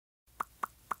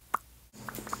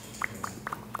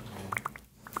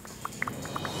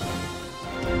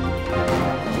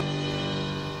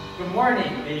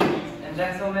and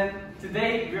gentlemen,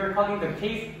 today we are calling the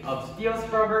case of steel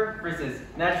scrubber versus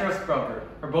natural scrubber.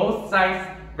 For both sides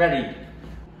ready.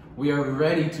 We are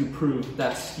ready to prove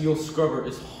that steel scrubber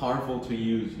is harmful to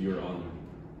use, Your Honor.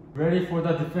 Ready for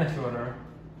the defense, Your Honor.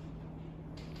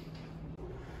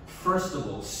 First of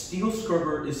all, steel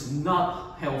scrubber is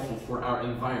not helpful for our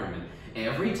environment.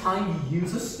 Every time you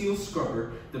use a steel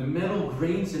scrubber, the metal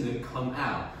grains in it come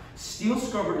out. Steel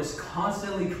scrubber is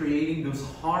constantly creating those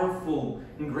harmful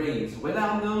grains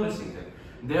without noticing them.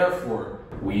 Therefore,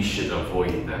 we should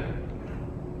avoid them.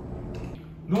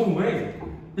 No way!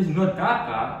 He's not that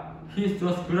bad. He's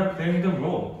just good at playing the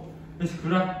role. He's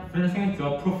good at finishing his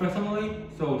job professionally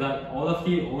so that all of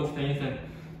the old stains and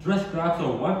dress scraps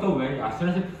are wiped away as soon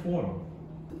as they perform.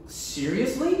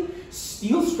 Seriously?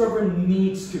 Steel scrubber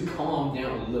needs to calm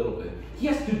down a little bit. He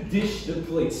has to dish the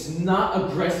plates, not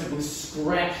aggressively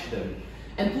scratch them.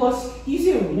 And plus, he's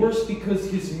even worse because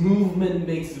his movement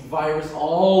makes the virus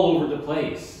all over the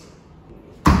place.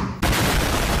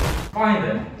 Fine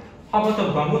then. How about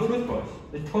the bamboo toothbrush?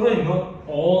 It's totally not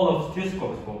all of steel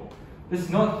scrubber's fault. It's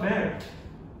not fair.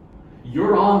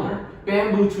 Your Honor,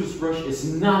 bamboo toothbrush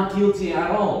is not guilty at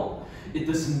all. It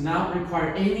does not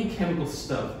require any chemical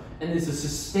stuff and is a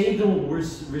sustainable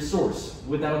resource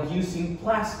without using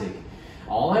plastic.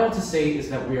 All I want to say is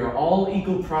that we are all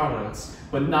eco products,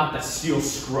 but not the steel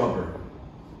scrubber.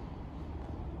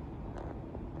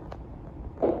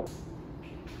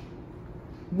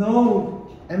 No,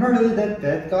 am I really that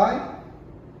bad guy?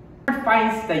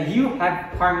 Finds that you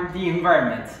have harmed the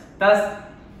environment. Thus,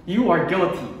 you are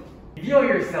guilty. Reveal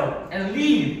yourself and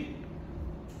leave.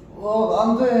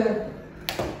 안 돼.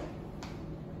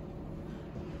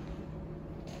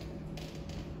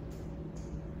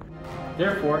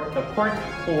 Therefore, the court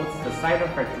holds the side of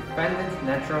our defendant's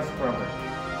natural scrubber.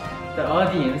 The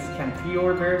audience can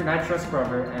pre-order natural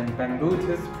scrubber and bamboo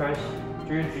toothbrush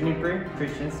through Juniper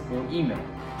Christian School email.